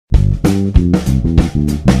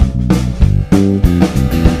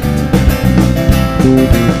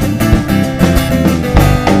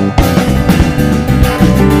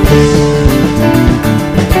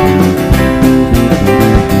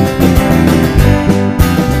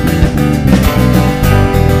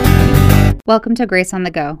Welcome to Grace on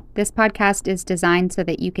the Go. This podcast is designed so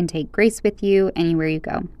that you can take grace with you anywhere you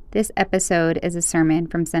go. This episode is a sermon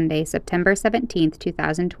from Sunday, September 17th,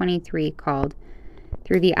 2023, called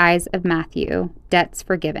Through the Eyes of Matthew, Debts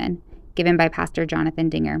Forgiven, given by Pastor Jonathan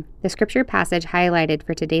Dinger. The scripture passage highlighted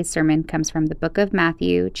for today's sermon comes from the book of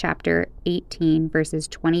Matthew, chapter 18, verses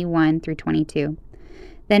 21 through 22.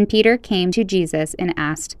 Then Peter came to Jesus and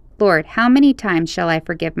asked, "Lord, how many times shall I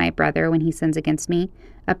forgive my brother when he sins against me?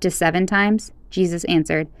 Up to 7 times? Jesus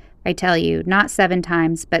answered, I tell you, not 7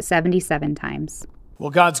 times, but 77 times.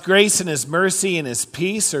 Well, God's grace and His mercy and His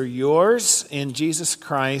peace are yours in Jesus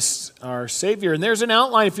Christ, our Savior. And there's an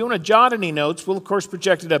outline. If you want to jot any notes, we'll, of course,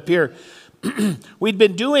 project it up here. We'd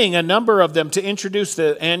been doing a number of them to introduce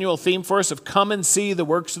the annual theme for us of come and see the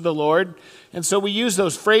works of the Lord. And so we use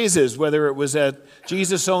those phrases, whether it was at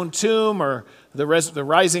Jesus' own tomb or the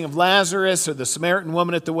rising of Lazarus or the Samaritan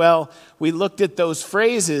woman at the well. We looked at those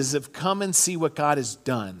phrases of come and see what God has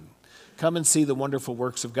done. Come and see the wonderful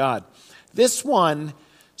works of God. This one,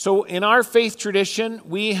 so in our faith tradition,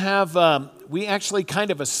 we actually kind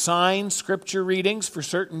of assign scripture readings for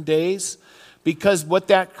certain days, because what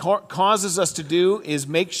that causes us to do is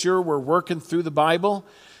make sure we're working through the Bible,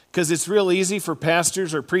 because it's real easy for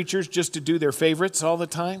pastors or preachers just to do their favorites all the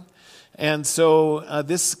time. And so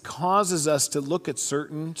this causes us to look at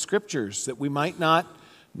certain scriptures that we might not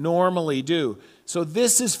normally do. So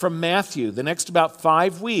this is from Matthew. The next about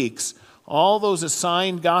 5 weeks, all those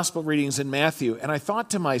assigned gospel readings in Matthew. And I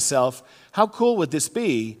thought to myself, how cool would this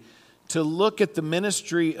be to look at the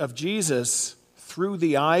ministry of Jesus through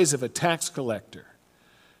the eyes of a tax collector,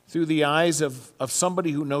 through the eyes of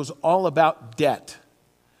somebody who knows all about debt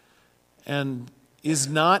and is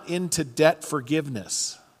not into debt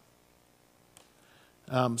forgiveness.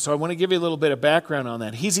 So I want to give you a little bit of background on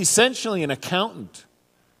that. He's essentially an accountant,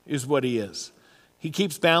 is what he is. He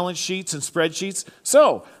keeps balance sheets and spreadsheets.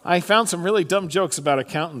 So I found some really dumb jokes about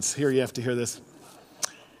accountants. Here, you have to hear this.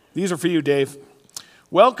 These are for you, Dave.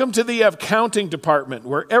 Welcome to the accounting department,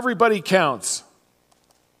 where everybody counts.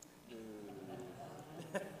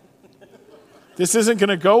 This isn't going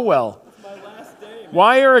to go well.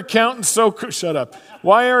 Why are accountants so shut up?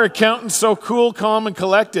 Why are accountants so cool, calm, and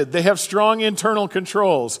collected? They have strong internal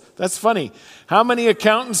controls. That's funny. How many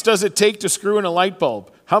accountants does it take to screw in a light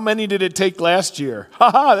bulb? How many did it take last year?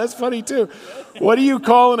 Haha, that's funny too. What do you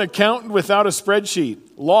call an accountant without a spreadsheet?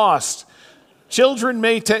 Lost. Children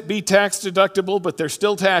may be tax deductible, but they're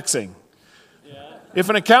still taxing. Yeah. If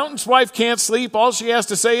an accountant's wife can't sleep, all she has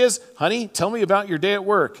to say is, honey, tell me about your day at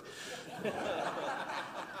work.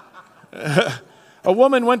 A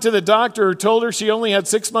woman went to the doctor who told her she only had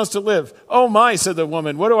 6 months to live. Oh my, said the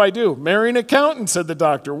woman, what do I do? Marry an accountant, said the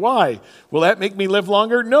doctor. Why? Will that make me live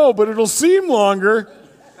longer? No, but it'll seem longer.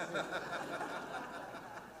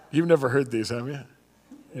 You've never heard these, have you?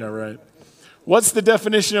 Yeah, right. What's the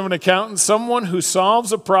definition of an accountant? Someone who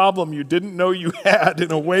solves a problem you didn't know you had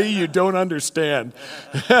in a way you don't understand.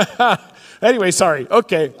 Anyway, sorry.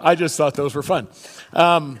 Okay, I just thought those were fun.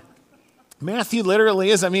 Matthew literally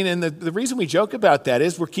is, and the reason we joke about that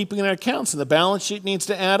is we're keeping an accounts, and the balance sheet needs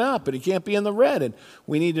to add up, and it can't be in the red, and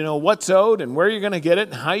we need to know what's owed and where you're going to get it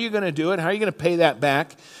and how you're going to do it, how you're going to pay that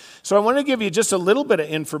back. So I want to give you just a little bit of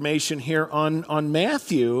information here on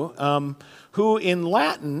Matthew, who in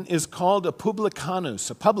Latin is called a publicanus,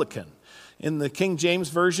 a publican. In the King James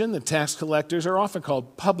Version, the tax collectors are often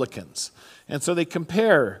called publicans. And so they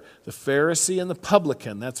compare the Pharisee and the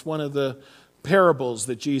publican. That's one of the parables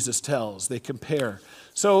that Jesus tells. They compare.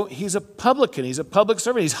 So he's a publican. He's a public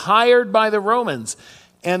servant. He's hired by the Romans.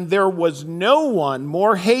 And there was no one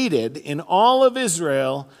more hated in all of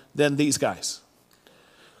Israel than these guys.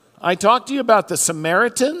 I talked to you about the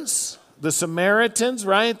Samaritans. The Samaritans,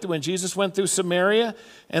 right? When Jesus went through Samaria,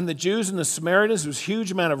 and the Jews and the Samaritans, there was a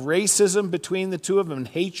huge amount of racism between the two of them and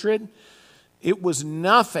hatred. It was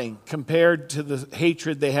nothing compared to the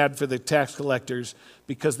hatred they had for the tax collectors,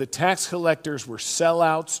 because the tax collectors were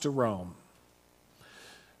sellouts to Rome.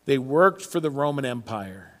 They worked for the Roman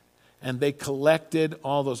Empire, and they collected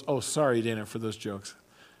all those. Oh, sorry, Dana, for those jokes.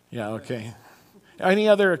 Yeah, okay. Any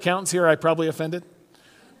other accountants here I probably offended?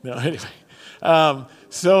 No, anyway. But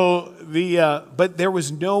there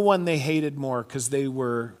was no one they hated more, because they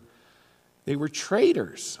were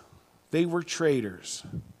traitors. They were traitors.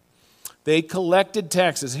 They collected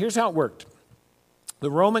taxes. Here's how it worked.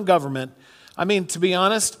 The Roman government, to be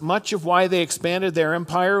honest, much of why they expanded their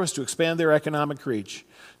empire was to expand their economic reach,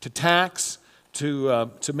 to tax,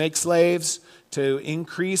 to make slaves, to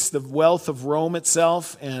increase the wealth of Rome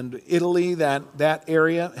itself and Italy, that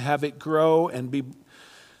area, have it grow and be.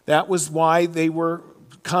 That was why they were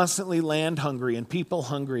constantly land hungry and people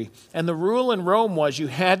hungry. And the rule in Rome was you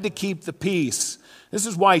had to keep the peace. This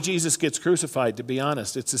is why Jesus gets crucified, to be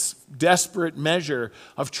honest. It's this desperate measure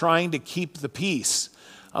of trying to keep the peace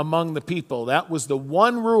among the people. That was the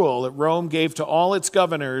one rule that Rome gave to all its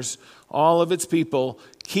governors, all of its people.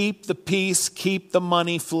 Keep the peace, keep the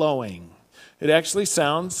money flowing. It actually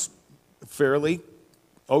sounds fairly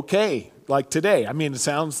okay, like today. I mean, it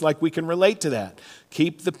sounds like we can relate to that.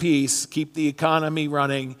 Keep the peace, keep the economy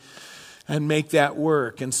running, and make that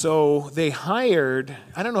work. And so they hired,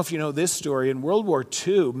 I don't know if you know this story, in World War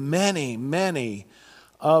II, many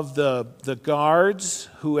of the guards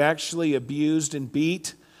who actually abused and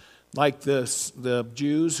beat, like the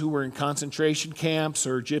Jews who were in concentration camps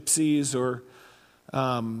or gypsies or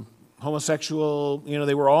homosexual,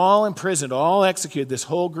 they were all imprisoned, all executed, this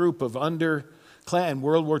whole group of underclass. In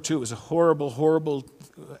World War II, it was a horrible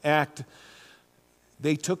act.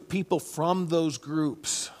 They took people from those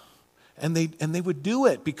groups, and they would do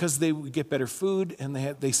it because they would get better food, and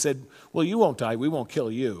they said, well, you won't die, we won't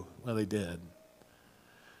kill you. Well, they did.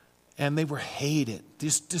 And they were hated,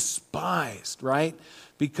 just despised, right?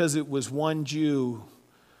 Because it was one Jew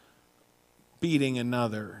beating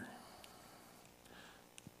another.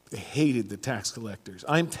 They hated the tax collectors.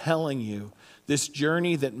 I'm telling you, this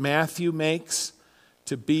journey that Matthew makes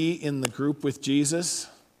to be in the group with Jesus.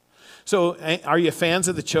 So are you fans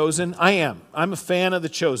of The Chosen? I am. I'm a fan of The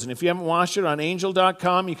Chosen. If you haven't watched it on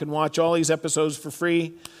angel.com, you can watch all these episodes for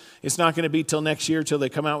free. It's not going to be till next year, till they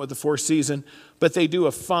come out with the fourth season. But they do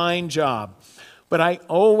a fine job. But I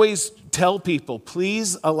always tell people,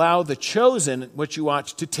 please allow The Chosen, what you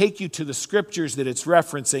watch, to take you to the scriptures that it's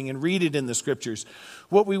referencing and read it in the scriptures.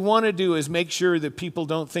 What we want to do is make sure that people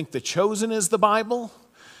don't think The Chosen is the Bible.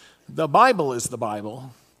 The Bible is the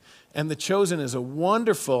Bible. And The Chosen is a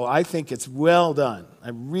wonderful, I think it's well done. I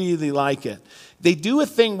really like it. They do a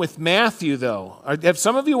thing with Matthew, though. Have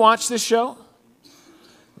some of you watched this show?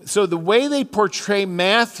 So the way they portray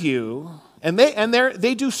Matthew, and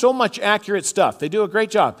they do so much accurate stuff. They do a great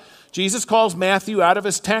job. Jesus calls Matthew out of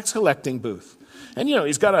his tax collecting booth. And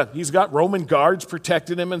he's got Roman guards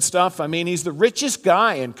protecting him and stuff. I mean, he's the richest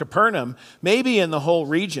guy in Capernaum, maybe in the whole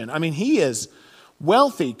region. I mean, he is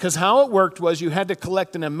wealthy, because how it worked was you had to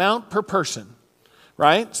collect an amount per person,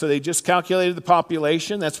 right? So they just calculated the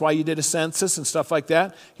population. That's why you did a census and stuff like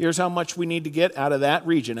that. Here's how much we need to get out of that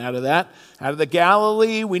region, out of the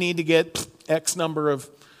Galilee, we need to get X number of,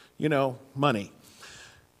 money.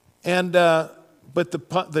 And but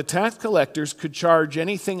the tax collectors could charge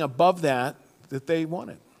anything above that they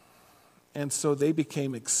wanted. And so they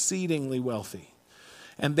became exceedingly wealthy.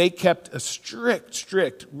 And they kept a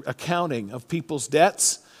strict accounting of people's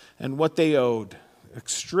debts and what they owed. A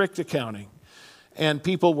strict accounting. And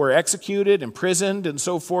people were executed, imprisoned, and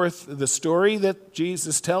so forth. The story that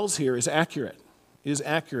Jesus tells here is accurate.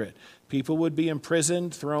 People would be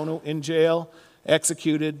imprisoned, thrown in jail,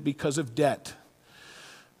 executed because of debt.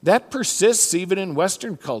 That persists even in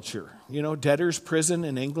Western culture. Debtor's prison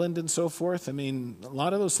in England and so forth. I mean, a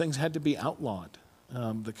lot of those things had to be outlawed.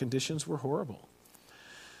 The conditions were horrible.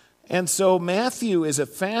 And so Matthew is a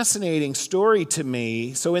fascinating story to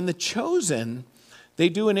me. So in The Chosen, they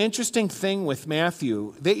do an interesting thing with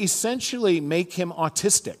Matthew. They essentially make him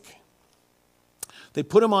autistic. They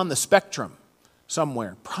put him on the spectrum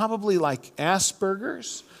somewhere, probably like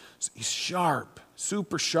Asperger's. He's sharp,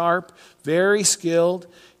 super sharp, very skilled.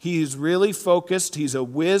 He's really focused. He's a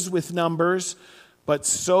whiz with numbers. But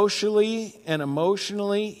socially and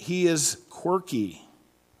emotionally, he is quirky,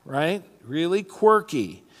 right? Really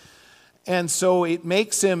quirky. And so it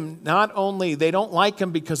makes him not only, they don't like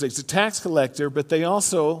him because he's a tax collector, but they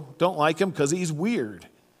also don't like him because he's weird,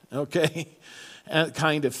 okay?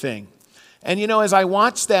 Kind of thing. And as I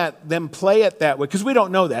watch them play it that way, because we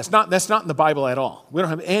don't know that. That's not in the Bible at all. We don't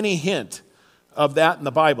have any hint of that in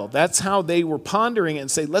the Bible. That's how they were pondering it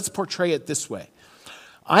and say, let's portray it this way.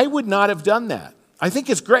 I would not have done that. I think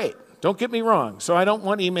it's great. Don't get me wrong. So I don't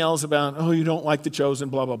want emails about, oh, you don't like The Chosen,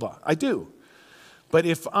 blah, blah, blah. I do. But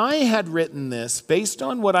if I had written this based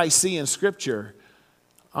on what I see in Scripture,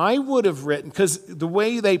 I would have written, because the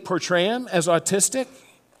way they portray him as autistic,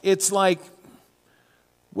 it's like,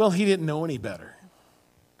 well, he didn't know any better.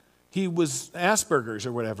 He was Asperger's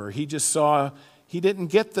or whatever. He didn't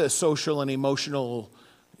get the social and emotional,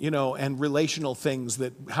 and relational things,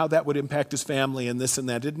 how that would impact his family and this and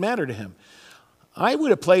that. It didn't matter to him. I would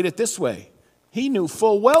have played it this way. He knew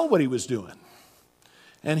full well what he was doing.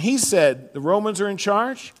 And he said, the Romans are in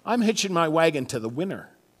charge. I'm hitching my wagon to the winner.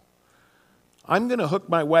 I'm going to hook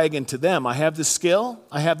my wagon to them. I have this skill.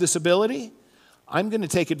 I have this ability. I'm going to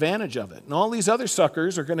take advantage of it. And all these other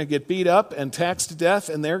suckers are going to get beat up and taxed to death,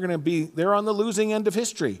 and they're on the losing end of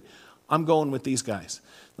history. I'm going with these guys.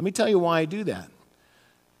 Let me tell you why I do that.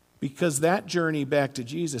 Because that journey back to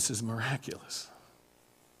Jesus is miraculous.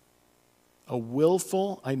 A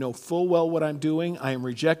willful, I know full well what I'm doing. I am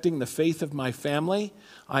rejecting the faith of my family.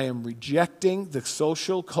 I am rejecting the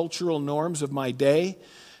social, cultural norms of my day.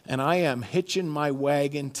 And I am hitching my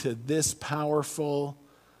wagon to this powerful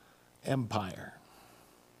empire.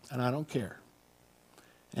 And I don't care.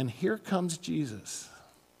 And here comes Jesus,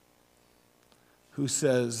 who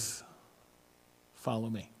says, follow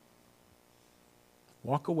me.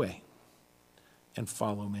 Walk away and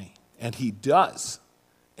follow me. And he does.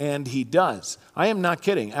 And he does. I am not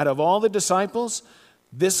kidding. Out of all the disciples,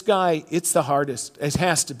 this guy, it's the hardest. It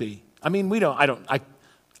has to be. I mean,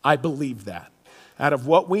 I believe that. Out of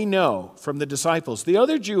what we know from the disciples, the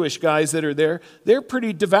other Jewish guys that are there, they're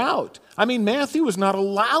pretty devout. I mean, Matthew was not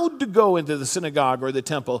allowed to go into the synagogue or the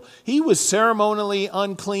temple. He was ceremonially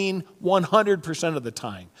unclean 100% of the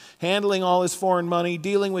time, handling all his foreign money,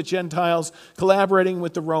 dealing with Gentiles, collaborating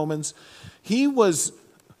with the Romans. He was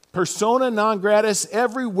persona non gratis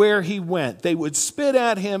everywhere he went. They would spit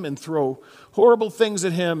at him and throw horrible things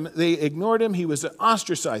at him. They ignored him. He was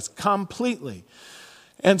ostracized completely.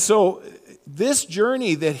 And so this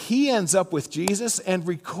journey that he ends up with Jesus and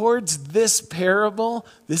records this parable,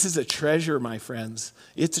 this is a treasure, my friends.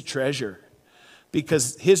 It's a treasure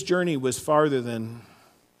because his journey was farther than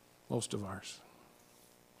most of ours.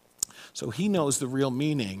 So he knows the real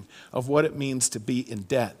meaning of what it means to be in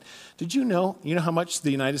debt. Did you know how much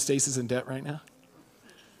the United States is in debt right now?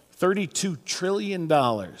 $32 trillion.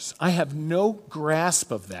 I have no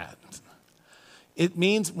grasp of that. It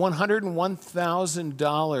means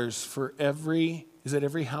 $101,000 for every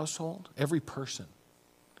household? Every person.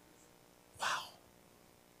 Wow.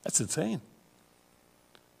 That's insane.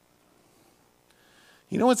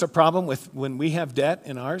 You know what's a problem with when we have debt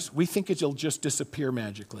in ours? We think it'll just disappear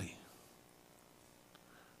magically.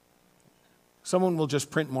 Someone will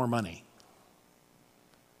just print more money,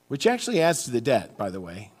 which actually adds to the debt, by the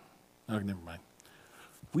way. Oh, never mind.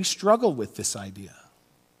 We struggle with this idea.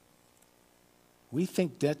 We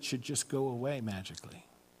think debt should just go away magically.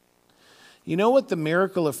 You know what the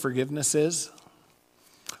miracle of forgiveness is?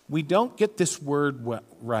 We don't get this word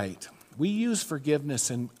right. We use forgiveness,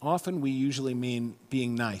 and often we usually mean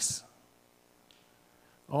being nice.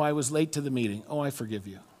 Oh, I was late to the meeting. Oh, I forgive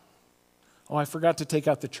you. Oh, I forgot to take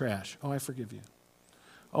out the trash. Oh, I forgive you.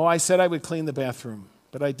 Oh, I said I would clean the bathroom,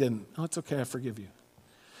 but I didn't. Oh, it's okay, I forgive you.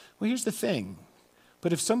 Well, here's the thing.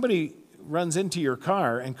 But if somebody runs into your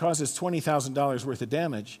car and causes $20,000 worth of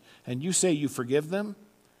damage, and you say you forgive them,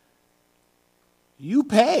 you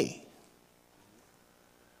pay.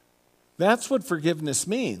 That's what forgiveness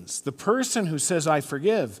means. The person who says, I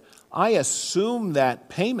forgive, I assume that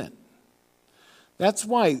payment. That's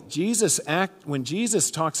why when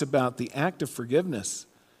Jesus talks about the act of forgiveness,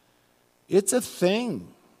 it's a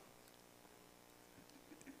thing.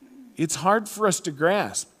 It's hard for us to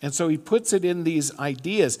grasp. And so he puts it in these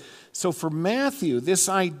ideas. So for Matthew, this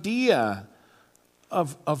idea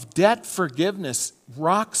of debt forgiveness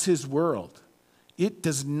rocks his world. It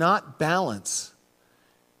does not balance.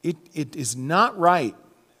 It is not right.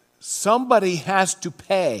 Somebody has to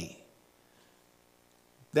pay.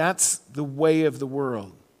 That's the way of the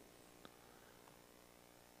world.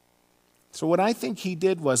 So what I think he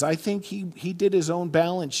did was, I think he did his own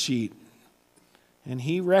balance sheet. And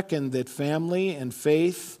he reckoned that family and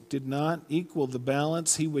faith did not equal the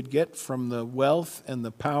balance he would get from the wealth and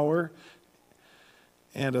the power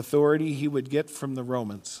and authority he would get from the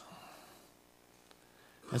Romans.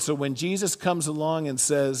 And so when Jesus comes along and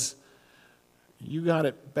says, you got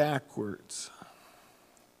it backwards,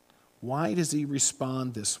 why does he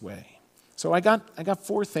respond this way? So I got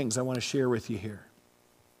 4 things I want to share with you here.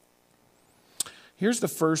 Here's the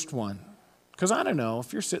first one. Because I don't know,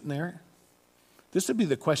 if you're sitting there, this would be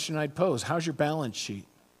the question I'd pose. How's your balance sheet?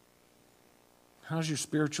 How's your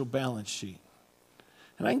spiritual balance sheet?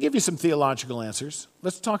 And I can give you some theological answers.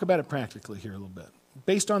 Let's talk about it practically here a little bit,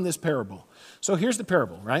 based on this parable. So here's the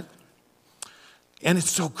parable, right? And it's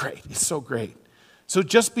so great. It's so great. So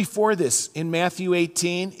just before this, in Matthew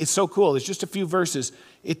 18, it's so cool. It's just a few verses.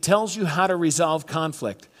 It tells you how to resolve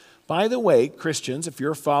conflict. By the way, Christians, if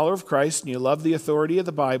you're a follower of Christ and you love the authority of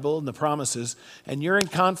the Bible and the promises, and you're in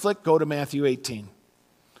conflict, go to Matthew 18.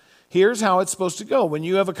 Here's how it's supposed to go. When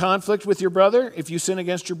you have a conflict with your brother, if you sin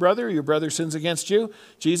against your brother sins against you,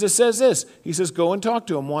 Jesus says this. He says, go and talk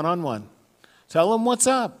to him one-on-one. Tell him what's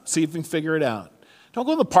up. See if you can figure it out. Don't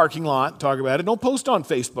go in the parking lot and talk about it. Don't post on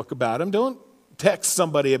Facebook about him. Don't text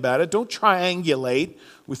somebody about it. Don't triangulate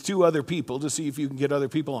with 2 other people to see if you can get other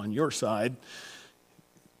people on your side.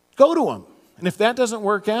 Go to them. And if that doesn't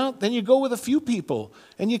work out, then you go with a few people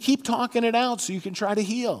and you keep talking it out so you can try to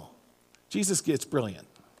heal. Jesus gets brilliant.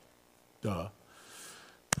 Duh.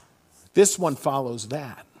 This one follows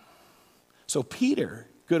that. So Peter,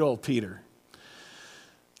 good old Peter.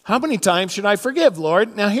 How many times should I forgive,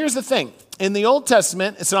 Lord? Now here's the thing. In the Old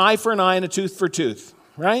Testament, it's an eye for an eye and a tooth for tooth,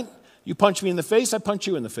 right? You punch me in the face, I punch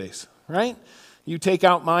you in the face, right? You take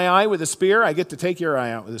out my eye with a spear, I get to take your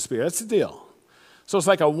eye out with a spear. That's the deal. So it's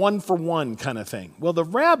like a 1-for-1 kind of thing. Well, the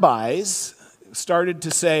rabbis started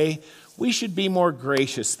to say, we should be more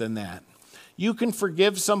gracious than that. You can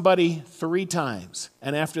forgive somebody 3 times,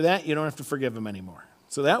 and after that, you don't have to forgive them anymore.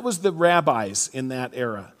 So that was the rabbis in that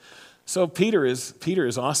era. So Peter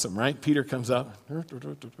is awesome, right? Peter comes up.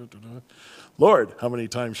 Lord, how many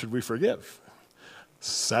times should we forgive?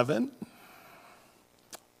 7?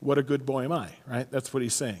 What a good boy am I, right? That's what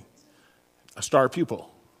he's saying. A star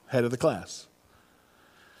pupil, head of the class.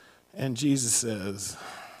 And Jesus says,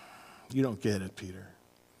 you don't get it, Peter.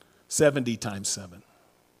 70 times 7.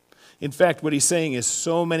 In fact, what he's saying is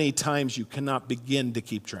so many times you cannot begin to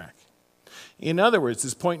keep track. In other words,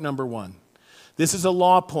 this is point number 1. This is a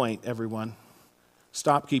law point, everyone.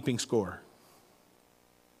 Stop keeping score.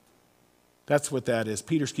 That's what that is.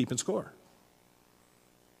 Peter's keeping score.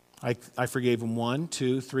 I forgave him 1,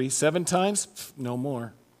 2, 3, 7 times. No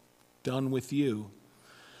more. Done with you.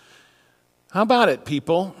 How about it,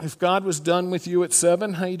 people? If God was done with you at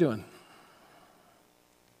 7, how you doing?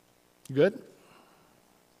 You good?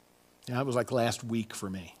 Yeah, that was like last week for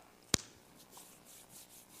me.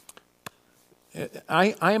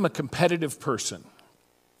 I am a competitive person.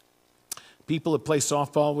 People that play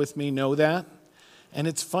softball with me know that. And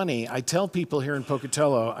it's funny, I tell people here in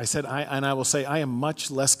Pocatello, I will say, I am much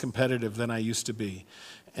less competitive than I used to be.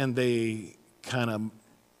 And they kind of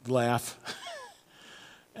laugh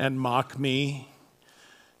and mock me.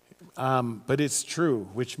 But it's true,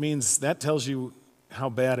 which means that tells you how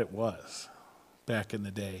bad it was back in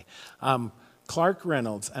the day. Clark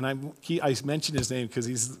Reynolds, and I mentioned his name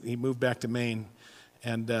because he moved back to Maine,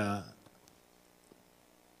 and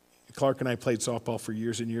Clark and I played softball for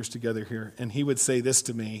years and years together here, and he would say this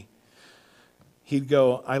to me. He'd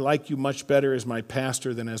go, I like you much better as my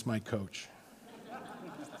pastor than as my coach.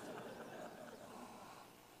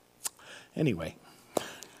 Anyway,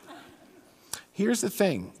 here's the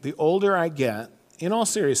thing. The older I get, in all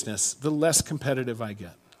seriousness, the less competitive I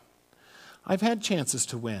get. I've had chances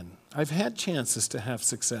to win. I've had chances to have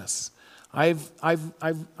success. I've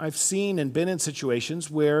seen and been in situations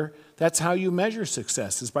where that's how you measure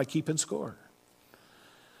success, is by keeping score.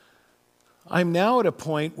 I'm now at a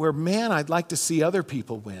point where, man, I'd like to see other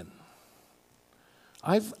people win.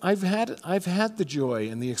 I've had the joy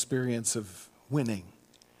and the experience of winning.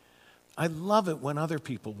 I love it when other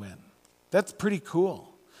people win. That's pretty cool.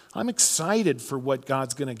 I'm excited for what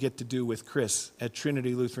God's going to get to do with Chris at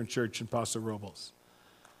Trinity Lutheran Church in Paso Robles.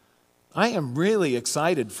 I am really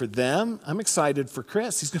excited for them. I'm excited for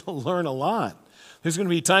Chris. He's going to learn a lot. There's going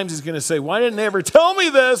to be times he's going to say, why didn't they ever tell me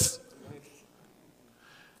this?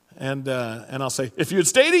 And I'll say, if you had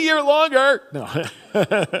stayed a year longer. No.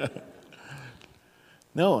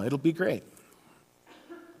 No, it'll be great.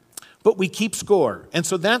 But we keep score. And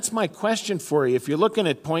so that's my question for you. If you're looking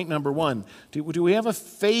at point number 1, do we have a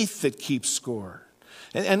faith that keeps score?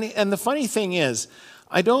 And the funny thing is,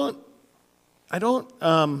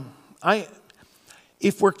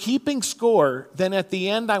 if we're keeping score, then at the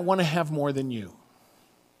end I want to have more than you.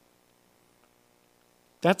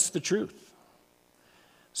 That's the truth.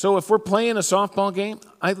 So if we're playing a softball game,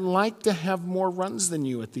 I'd like to have more runs than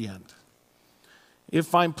you at the end.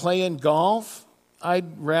 If I'm playing golf,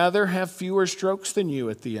 I'd rather have fewer strokes than you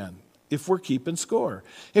at the end, if we're keeping score.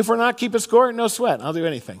 If we're not keeping score, no sweat. I'll do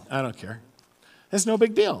anything. I don't care. It's no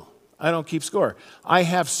big deal. I don't keep score. I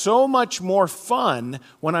have so much more fun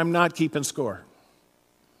when I'm not keeping score.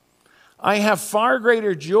 I have far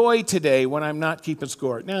greater joy today when I'm not keeping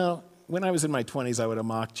score. Now, when I was in my 20s, I would have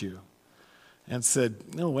mocked you and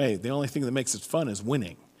said, no way, the only thing that makes it fun is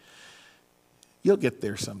winning. You'll get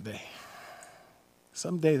there someday.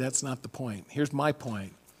 Someday, that's not the point. Here's my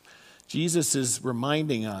point. Jesus is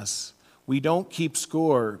reminding us we don't keep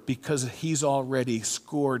score because he's already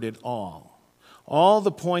scored it all. All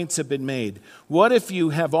the points have been made. What if you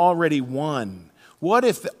have already won? What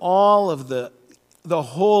if all of the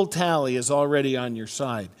whole tally is already on your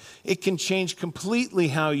side? It can change completely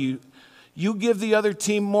how you give the other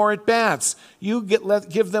team more at-bats. You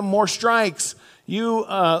give them more strikes. You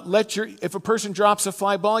if a person drops a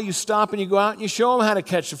fly ball, you stop and you go out and you show them how to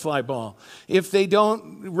catch the fly ball. If they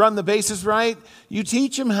don't run the bases right, you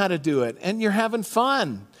teach them how to do it. And you're having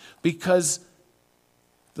fun because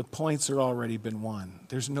the points are already been won.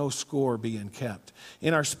 There's no score being kept.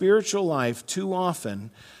 In our spiritual life, too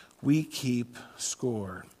often we keep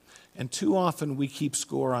score. And too often we keep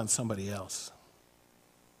score on somebody else.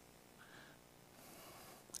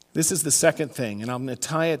 This is the second thing, and I'm going to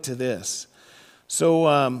tie it to this.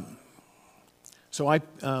 So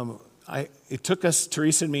it took us,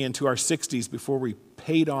 Teresa and me, into our 60s before we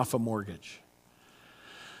paid off a mortgage.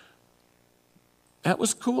 That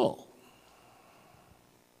was cool.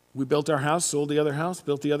 We built our house, sold the other house,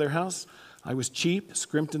 built the other house. I was cheap,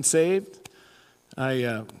 scrimped and saved.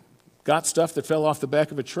 I got stuff that fell off the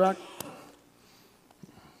back of a truck.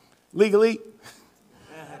 Legally.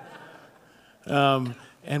 And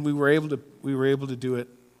we were able to do it,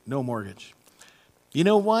 no mortgage. You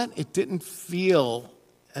know what? It didn't feel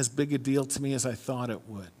as big a deal to me as I thought it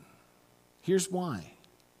would. Here's why.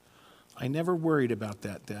 I never worried about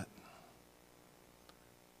that debt.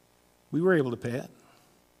 We were able to pay it.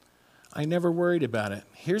 I never worried about it.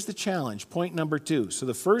 Here's the challenge, point number 2. So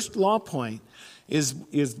the first law point is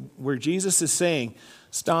where Jesus is saying,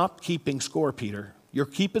 stop keeping score, Peter. You're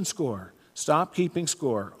keeping score. Stop keeping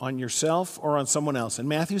score on yourself or on someone else. And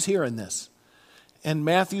Matthew's hearing this. And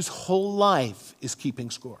Matthew's whole life is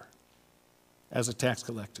keeping score as a tax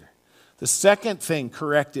collector. The second thing,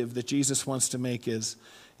 corrective, that Jesus wants to make is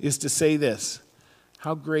to say this.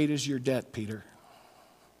 How great is your debt, Peter?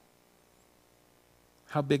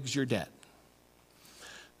 How big is your debt?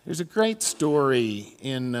 There's a great story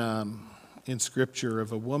in Scripture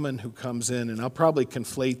of a woman who comes in, and I'll probably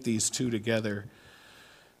conflate these two together.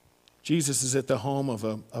 Jesus is at the home of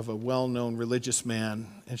a well-known religious man,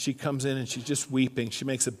 and she comes in and she's just weeping. She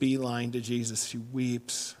makes a beeline to Jesus. She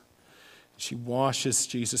weeps. She washes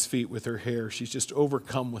Jesus' feet with her hair. She's just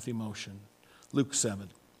overcome with emotion. Luke 7.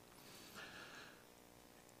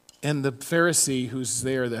 And the Pharisee who's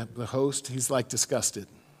there, the host, he's like disgusted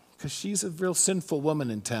because she's a real sinful woman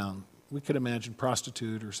in town. We could imagine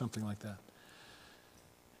prostitute or something like that.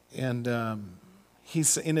 And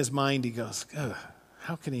he's in his mind, he goes, ugh,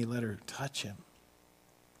 how can he let her touch him?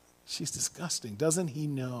 She's disgusting. Doesn't he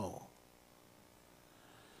know?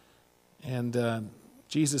 And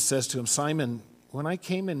Jesus says to him, Simon, when I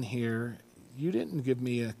came in here, you didn't give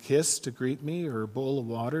me a kiss to greet me or a bowl of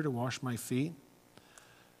water to wash my feet.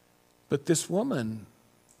 But this woman,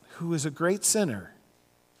 who is a great sinner,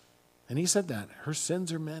 and he said that, her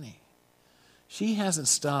sins are many. She hasn't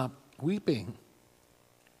stopped weeping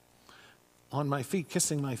on my feet,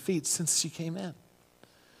 kissing my feet since she came in.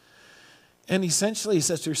 And essentially he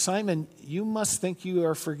says to her, Simon, you must think you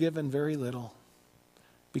are forgiven very little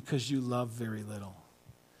because you love very little.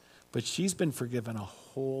 But she's been forgiven a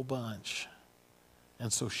whole bunch,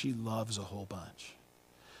 and so she loves a whole bunch.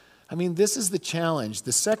 I mean, this is the challenge.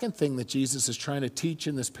 The second thing that Jesus is trying to teach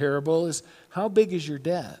in this parable is, how big is your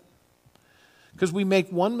debt? Because we make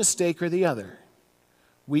one mistake or the other.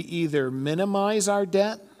 We either minimize our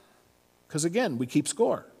debt, because again, we keep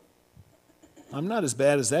score. I'm not as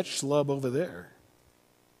bad as that schlub over there.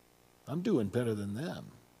 I'm doing better than them.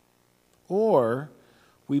 Or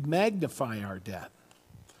we magnify our debt.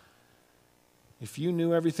 If you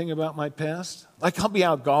knew everything about my past, like I'll be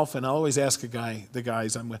out golfing, I'll always ask the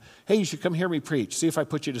guys I'm with, hey, you should come hear me preach. See if I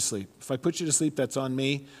put you to sleep. If I put you to sleep, that's on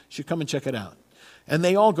me. You should come and check it out. And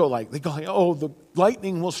they all go like, oh, the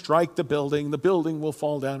lightning will strike the building will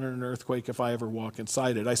fall down in an earthquake if I ever walk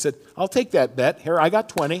inside it. I said, I'll take that bet. Here, I got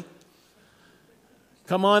 20.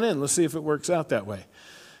 Come on in, let's see if it works out that way.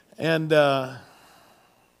 And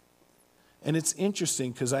it's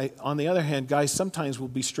interesting because on the other hand, guys sometimes will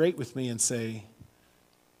be straight with me and say,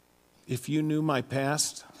 if you knew my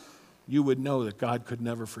past, you would know that God could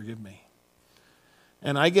never forgive me.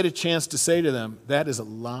 And I get a chance to say to them, that is a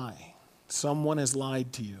lie. Someone has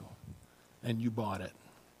lied to you, and you bought it.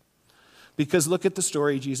 Because look at the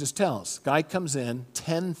story Jesus tells. Guy comes in,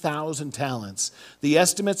 10,000 talents. The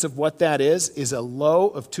estimates of what that is a low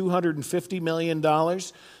of $250 million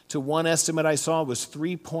to one estimate I saw was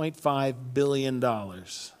 $3.5 billion.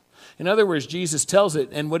 In other words, Jesus tells it,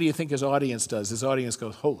 and what do you think his audience does? His audience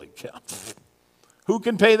goes, holy cow, who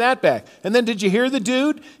can pay that back? And then did you hear the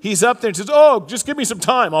dude? He's up there and says, oh, just give me some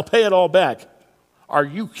time, I'll pay it all back. Are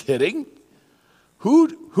you kidding? Who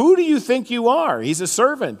do you think you are? He's a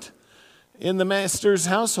servant in the master's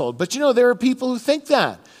household. But there are people who think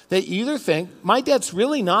that. They either think, my debt's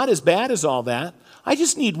really not as bad as all that. I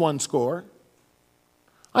just need one score.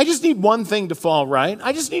 I just need one thing to fall right.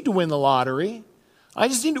 I just need to win the lottery. I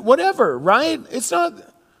just need to, whatever, right? It's not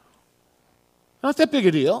that big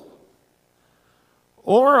a deal.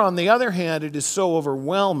 Or on the other hand, it is so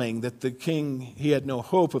overwhelming that the king, he had no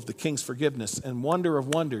hope of the king's forgiveness, and wonder of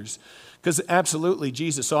wonders. Because absolutely,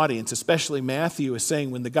 Jesus' audience, especially Matthew, is saying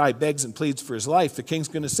when the guy begs and pleads for his life, the king's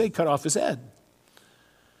going to say, cut off his head.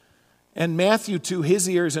 And Matthew, to his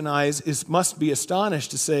ears and eyes, must be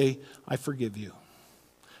astonished to say, I forgive you.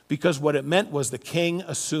 Because what it meant was the king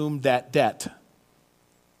assumed that debt.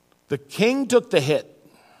 The king took the hit.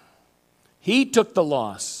 He took the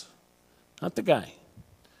loss, not the guy.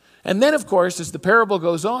 And then, of course, as the parable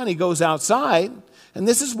goes on, he goes outside. And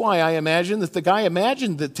this is why I imagine that the guy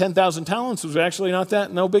imagined that 10,000 talents was actually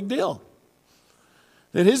no big deal.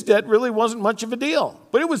 That his debt really wasn't much of a deal.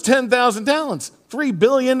 But it was 10,000 talents, $3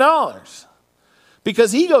 billion.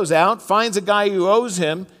 Because he goes out, finds a guy who owes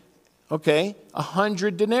him,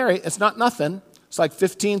 100 denarii. It's not nothing. It's like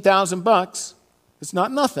 $15,000. It's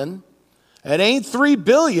not nothing. It ain't $3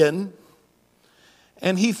 billion.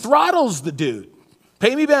 And he throttles the dude.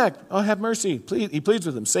 Pay me back. Oh, have mercy. He pleads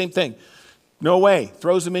with him. Same thing. No way.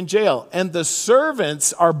 Throws him in jail. And the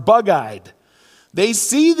servants are bug-eyed. They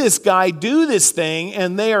see this guy do this thing,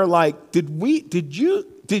 and they are like, did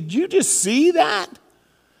you just see that?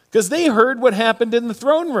 Because they heard what happened in the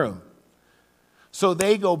throne room. So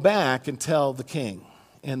they go back and tell the king.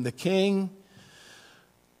 And the king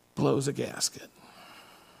blows a gasket.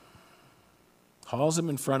 Hauls him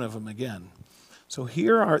in front of him again. So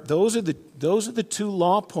those are the two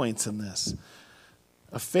law points in this.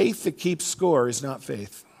 A faith that keeps score is not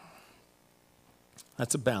faith.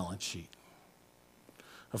 That's a balance sheet.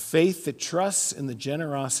 A faith that trusts in the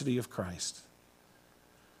generosity of Christ.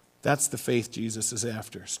 That's the faith Jesus is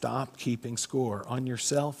after. Stop keeping score on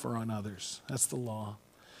yourself or on others. That's the law.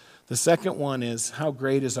 The second one is, how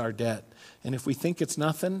great is our debt? And if we think it's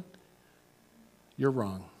nothing, you're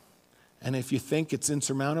wrong. And if you think it's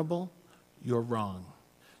insurmountable, you're wrong.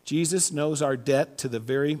 Jesus knows our debt to the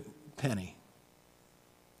very penny,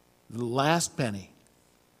 the last penny,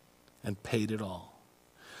 and paid it all.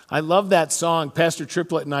 I love that song. Pastor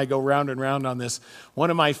Triplett and I go round and round on this. One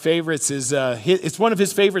of my favorites is, it's one of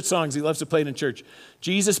his favorite songs. He loves to play it in church.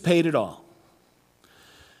 Jesus paid it all.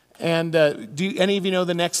 And do any of you know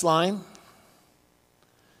the next line?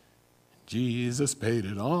 Jesus paid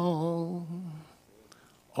it all.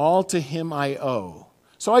 All to him I owe.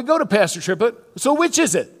 So I go to Pastor Triplett. So which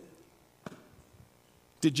is it?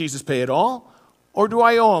 Did Jesus pay it all? Or do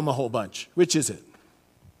I owe him a whole bunch? Which is it?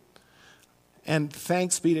 And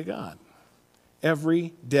thanks be to God.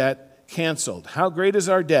 Every debt canceled. How great is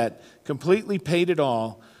our debt? Completely paid it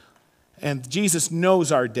all. And Jesus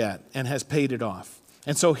knows our debt and has paid it off.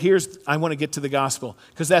 And so I want to get to the gospel,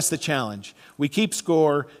 because that's the challenge. We keep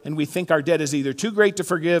score and we think our debt is either too great to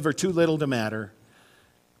forgive or too little to matter.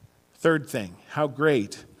 Third thing, how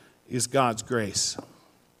great is God's grace?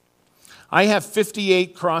 I have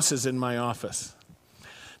 58 crosses in my office.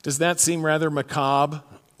 Does that seem rather macabre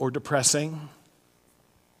or depressing?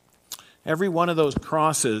 Every one of those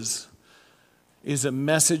crosses is a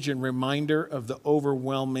message and reminder of the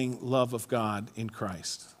overwhelming love of God in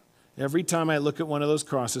Christ. Every time I look at one of those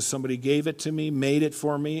crosses, somebody gave it to me, made it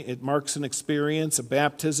for me. It marks an experience, a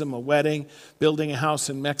baptism, a wedding, building a house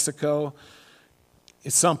in Mexico.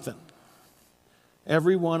 It's something.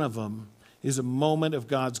 Every one of them is a moment of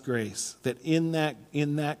God's grace, that in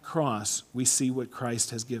that cross we see what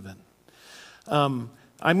Christ has given. I'm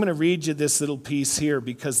going to read you this little piece here,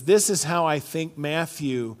 because this is how I think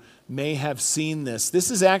Matthew may have seen this.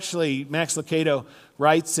 This is actually, Max Lucado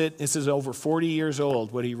writes it. This is over 40 years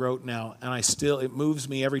old, what he wrote now, and it moves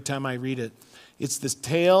me every time I read it. It's this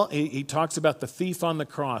tale. He talks about the thief on the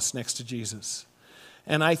cross next to Jesus.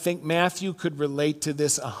 And I think Matthew could relate to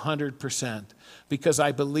this 100%, because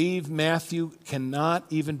I believe Matthew cannot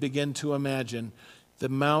even begin to imagine the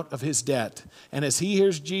amount of his debt. And as he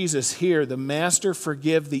hears Jesus here, the master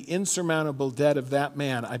forgive the insurmountable debt of that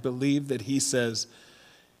man, I believe that he says,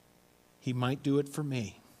 he might do it for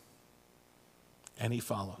me. And he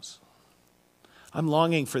follows. I'm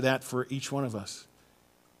longing for that for each one of us.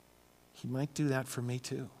 He might do that for me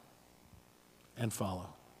too. And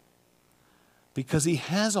follow. Because he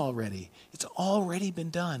has already. It's already been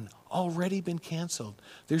done. Already been canceled.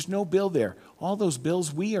 There's no bill there. All those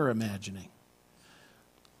bills we are imagining.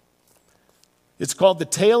 It's called The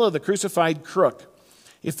Tale of the Crucified Crook.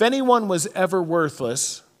 If anyone was ever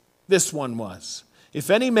worthless, this one was. If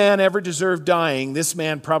any man ever deserved dying, this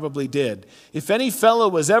man probably did. If any fellow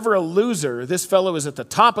was ever a loser, this fellow is at the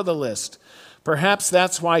top of the list. Perhaps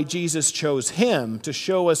that's why Jesus chose him to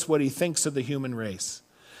show us what he thinks of the human race.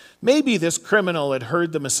 Maybe this criminal had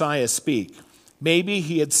heard the Messiah speak. Maybe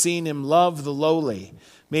he had seen him love the lowly.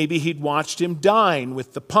 Maybe he'd watched him dine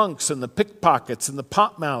with the punks and the pickpockets and the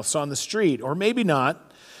potmouths on the street. Or maybe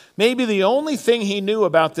not. Maybe the only thing he knew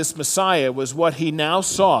about this Messiah was what he now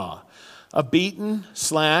saw, a beaten,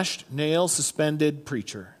 slashed, nail-suspended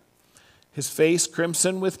preacher. His face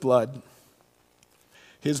crimson with blood,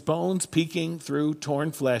 his bones peeking through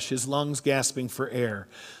torn flesh, his lungs gasping for air.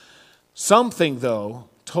 Something, though,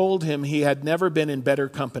 told him he had never been in better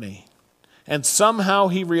company. And somehow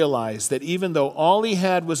he realized that even though all he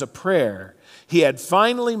had was a prayer, he had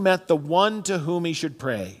finally met the one to whom he should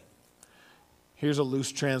pray. Here's a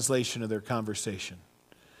loose translation of their conversation.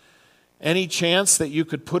 Any chance that you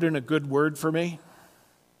could put in a good word for me?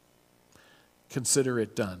 Consider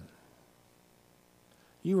it done.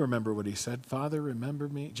 You remember what he said. Father, remember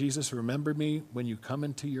me. Jesus, remember me when you come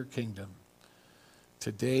into your kingdom.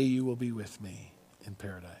 Today you will be with me in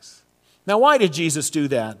paradise. Now, why did Jesus do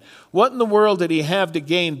that? What in the world did he have to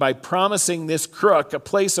gain by promising this crook a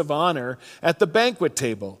place of honor at the banquet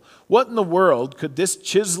table? What in the world could this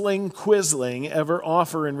chiseling quisling ever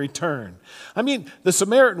offer in return? I mean, the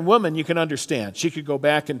Samaritan woman, you can understand. She could go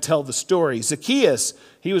back and tell the story. Zacchaeus,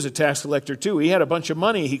 he was a tax collector too. He had a bunch of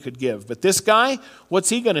money he could give. But this guy, what's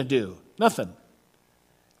he going to do? Nothing.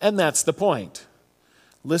 And that's the point.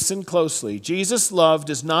 Listen closely. Jesus' love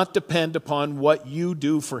does not depend upon what you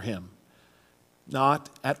do for him. Not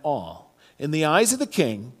at all. In the eyes of the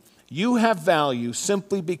king, you have value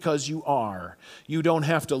simply because you are. You don't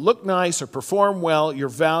have to look nice or perform well. Your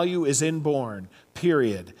value is inborn,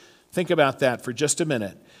 period. Think about that for just a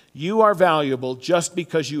minute. You are valuable just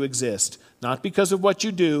because you exist, not because of what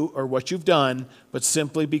you do or what you've done, but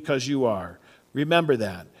simply because you are. Remember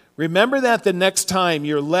that. Remember that the next time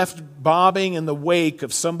you're left bobbing in the wake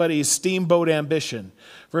of somebody's steamboat ambition.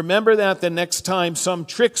 Remember that the next time some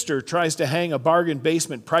trickster tries to hang a bargain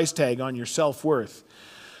basement price tag on your self-worth.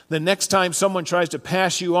 The next time someone tries to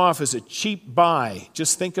pass you off as a cheap buy,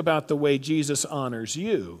 just think about the way Jesus honors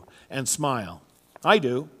you and smile. I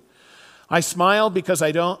do. I smile because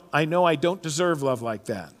I know I don't deserve love like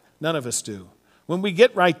that. None of us do. When we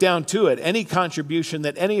get right down to it, any contribution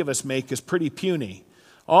that any of us make is pretty puny.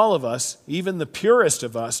 All of us, even the purest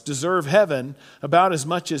of us, deserve heaven about as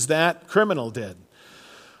much as that criminal did.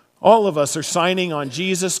 All of us are signing on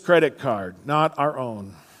Jesus' credit card, not our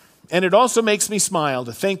own. And it also makes me smile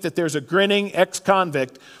to think that there's a grinning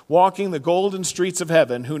ex-convict walking the golden streets of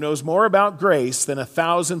heaven who knows more about grace than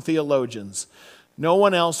 1,000 theologians. No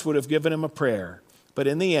one else would have given him a prayer. But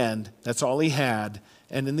in the end, that's all he had.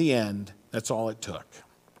 And in the end, that's all it took.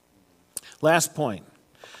 Last point.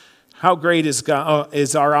 How great is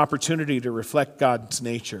our opportunity to reflect God's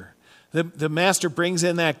nature? The master brings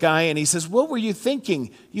in that guy and he says, what were you thinking?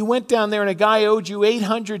 You went down there and a guy owed you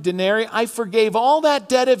 800 denarii. I forgave all that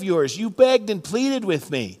debt of yours. You begged and pleaded with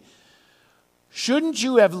me. Shouldn't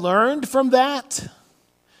you have learned from that?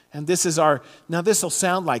 And this will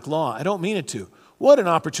sound like law. I don't mean it to. What an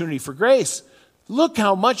opportunity for grace. Look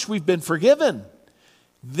how much we've been forgiven.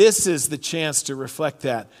 This is the chance to reflect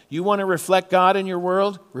that. You want to reflect God in your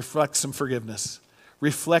world? Reflect some forgiveness.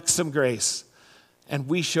 Reflect some grace. And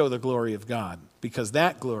we show the glory of God because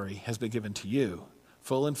that glory has been given to you,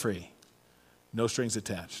 full and free, no strings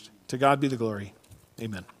attached. To God be the glory.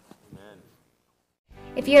 Amen.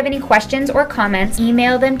 If you have any questions or comments,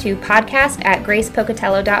 email them to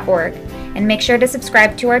podcast@gracepocatello.org. And make sure to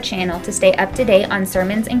subscribe to our channel to stay up to date on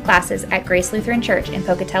sermons and classes at Grace Lutheran Church in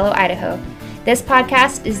Pocatello, Idaho. This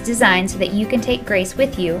podcast is designed so that you can take grace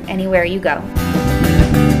with you anywhere you go.